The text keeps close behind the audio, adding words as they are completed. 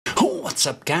What's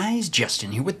up guys,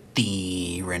 Justin here with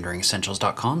the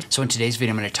renderingessentials.com. So in today's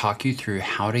video, I'm going to talk you through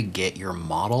how to get your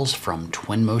models from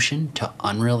Twinmotion to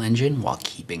Unreal Engine while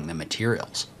keeping the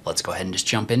materials. Let's go ahead and just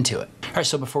jump into it. All right,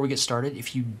 so before we get started,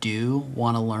 if you do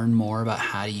want to learn more about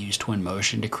how to use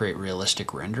Twinmotion to create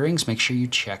realistic renderings, make sure you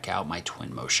check out my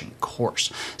Twinmotion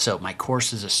course. So my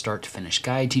course is a start to finish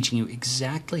guide teaching you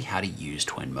exactly how to use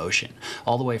Twinmotion,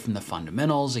 all the way from the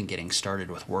fundamentals and getting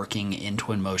started with working in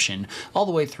Twinmotion, all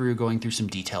the way through going through some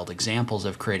detailed examples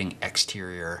of creating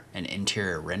exterior and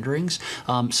interior renderings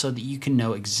so that you can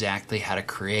know exactly how to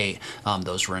create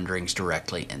those renderings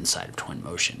directly inside of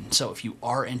Twinmotion. So if you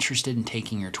are interested in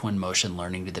taking your Twinmotion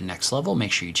learning to the next level,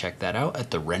 make sure you check that out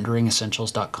at the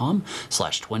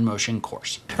renderingessentials.com/Twinmotion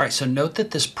course. All right, so note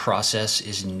that this process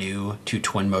is new to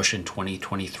Twinmotion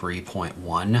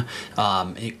 2023.1.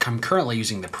 I'm currently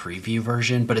using the preview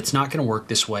version, but it's not going to work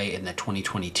this way in the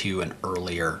 2022 and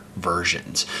earlier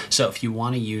versions. So if you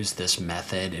want to use this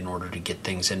method in order to get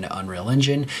things into Unreal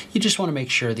Engine, you just want to make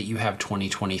sure that you have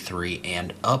 2023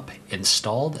 and up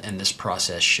installed, and this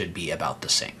process should be about the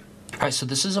same. All right, so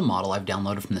this is a model I've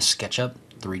downloaded from the SketchUp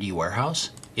 3D Warehouse.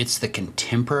 It's the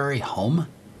Contemporary Home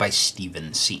by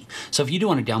Stephen C. So if you do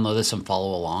want to download this and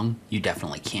follow along, you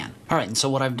definitely can. All right, and so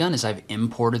what I've done is I've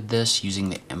imported this using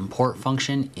the import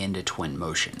function into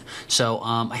Twinmotion. So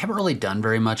I haven't really done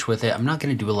very much with it. I'm not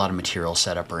going to do a lot of material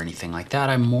setup or anything like that.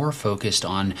 I'm more focused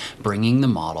on bringing the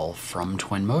model from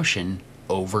Twinmotion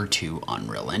over to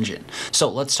Unreal Engine. So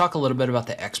let's talk a little bit about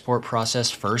the export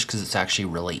process first, because it's actually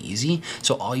really easy.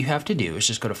 So all you have to do is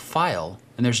just go to File,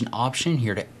 and there's an option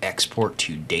here to export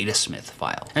to Datasmith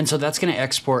file. And so that's going to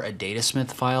export a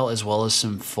Datasmith file as well as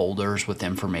some folders with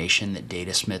information that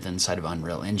Datasmith inside of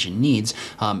Unreal Engine needs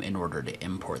in order to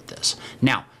import this.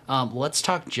 Now, let's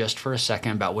talk just for a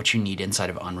second about what you need inside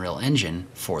of Unreal Engine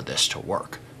for this to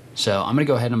work. So I'm going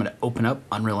to go ahead and I'm going to open up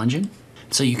Unreal Engine.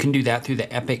 So you can do that through the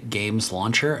Epic Games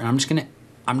launcher, and I'm just gonna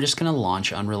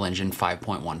launch Unreal Engine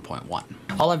 5.1.1.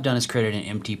 All I've done is created an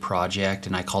empty project,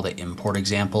 and I called it import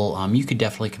example. You could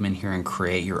definitely come in here and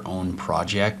create your own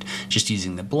project just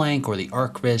using the blank or the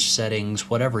ArcViz settings,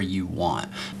 whatever you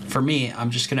want. For me, I'm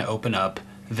just gonna open up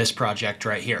this project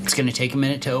right here. It's gonna take a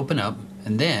minute to open up,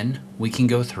 and then we can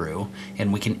go through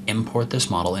and we can import this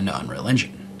model into Unreal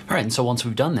Engine. All right, and so once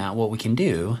we've done that, what we can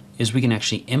do is we can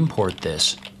actually import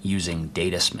this using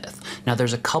Datasmith. Now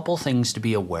there's a couple things to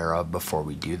be aware of before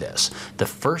we do this. The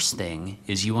first thing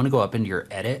is you want to go up into your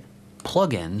Edit,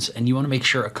 Plugins, and you want to make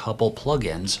sure a couple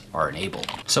plugins are enabled.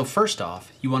 So first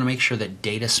off, you want to make sure that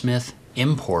Datasmith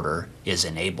Importer is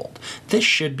enabled. This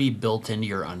should be built into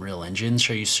your Unreal Engine,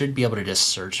 so you should be able to just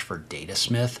search for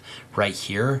Datasmith right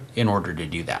here in order to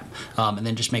do that. And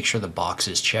then just make sure the box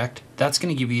is checked. That's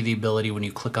going to give you the ability when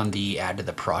you click on the Add to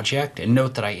the Project, and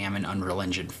note that I am in Unreal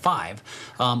Engine 5,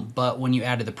 but when you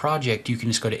add to the project, you can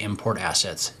just go to Import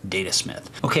Assets, Datasmith.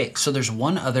 Okay, so there's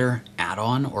one other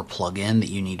add-on or plugin that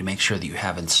you need to make sure that you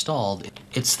have installed.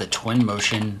 It's the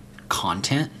Twinmotion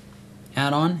Content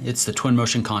add-on. It's the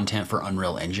Twinmotion Content for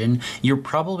Unreal Engine. You're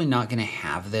probably not going to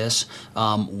have this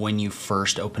when you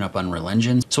first open up Unreal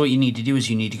Engine. So what you need to do is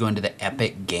you need to go into the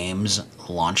Epic Games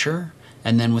launcher,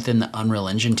 and then within the Unreal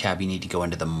Engine tab, you need to go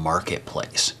into the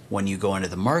Marketplace. When you go into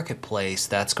the Marketplace,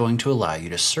 that's going to allow you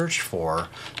to search for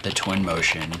the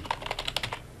Twinmotion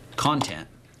Content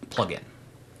plugin.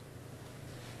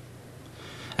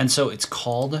 And so it's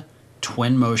called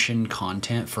Twinmotion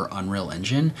Content for Unreal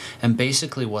Engine, and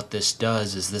basically what this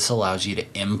does is this allows you to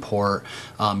import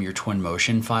your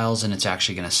Twinmotion files, and it's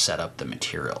actually going to set up the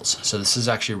materials. So this is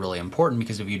actually really important,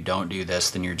 because if you don't do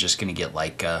this, then you're just going to get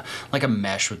like a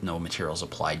mesh with no materials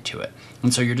applied to it.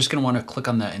 And so you're just going to want to click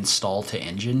on the Install to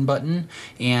Engine button,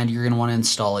 and you're going to want to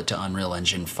install it to Unreal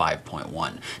Engine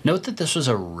 5.1. Note that this was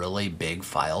a really big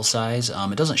file size.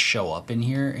 It doesn't show up in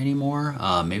here anymore.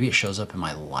 Maybe it shows up in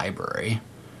my library.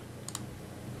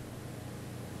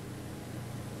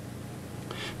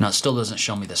 Now it still doesn't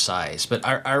show me the size, but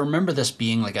I remember this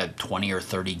being like a 20 or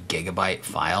 30 gigabyte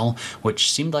file,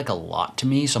 which seemed like a lot to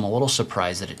me, so I'm a little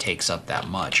surprised that it takes up that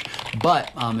much.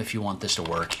 But if you want this to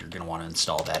work, you're going to want to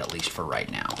install that at least for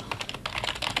right now.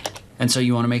 And so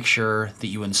you want to make sure that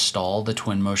you install the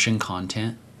Twinmotion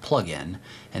Content plugin,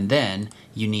 and then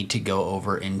you need to go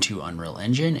over into Unreal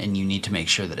Engine and you need to make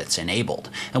sure that it's enabled.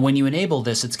 And when you enable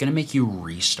this, it's going to make you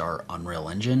restart Unreal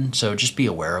Engine. So just be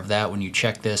aware of that. When you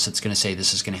check this, it's going to say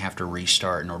this is going to have to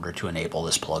restart in order to enable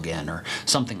this plugin or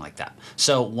something like that.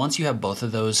 So once you have both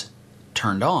of those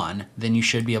turned on, then you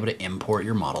should be able to import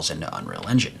your models into Unreal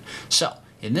Engine. So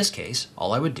in this case,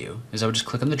 all I would do is I would just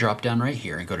click on the drop down right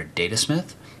here and go to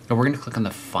Datasmith, and we're going to click on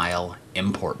the File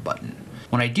Import button.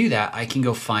 When I do that, I can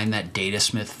go find that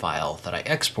Datasmith file that I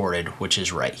exported, which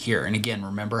is right here. And again,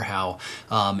 remember how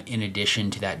in addition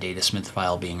to that Datasmith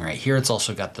file being right here, it's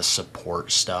also got the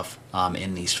support stuff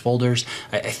in these folders.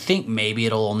 I think maybe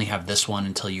it'll only have this one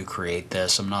until you create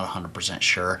this. I'm not 100%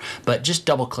 sure, but just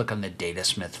double click on the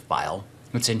Datasmith file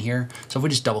that's in here. So if we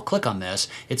just double click on this,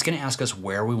 it's going to ask us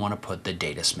where we want to put the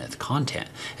Datasmith content.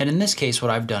 And in this case,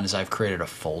 what I've done is I've created a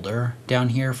folder down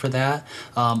here for that.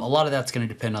 A lot of that's going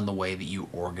to depend on the way that you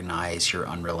organize your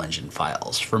Unreal Engine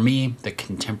files. For me, the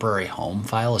contemporary home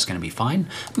file is going to be fine.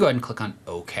 I'll go ahead and click on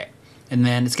OK. And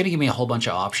then it's going to give me a whole bunch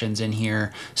of options in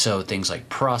here. So things like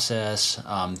process,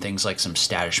 things like some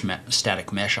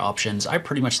static mesh options. I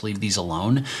pretty much leave these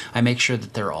alone. I make sure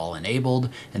that they're all enabled,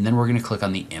 and then we're going to click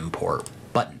on the import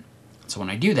button. So when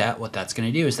I do that, what that's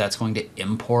going to do is that's going to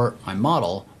import my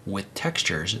model with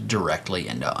textures directly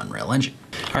into Unreal Engine.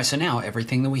 All right, so now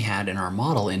everything that we had in our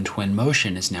model in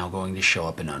Twinmotion is now going to show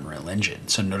up in Unreal Engine.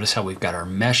 So notice how we've got our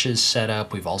meshes set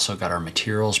up. We've also got our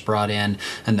materials brought in,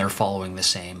 and they're following the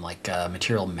same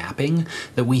material mapping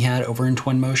that we had over in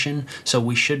Twinmotion. So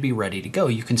we should be ready to go.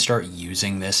 You can start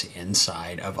using this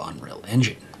inside of Unreal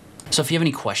Engine. So if you have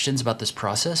any questions about this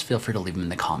process, feel free to leave them in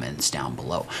the comments down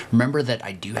below. Remember that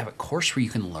I do have a course where you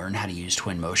can learn how to use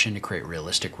Twinmotion to create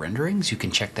realistic renderings. You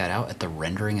can check that out at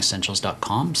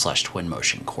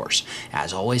therenderingesentials.com/Twinmotion course.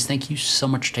 As always, thank you so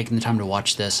much for taking the time to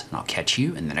watch this, and I'll catch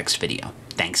you in the next video.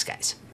 Thanks, guys.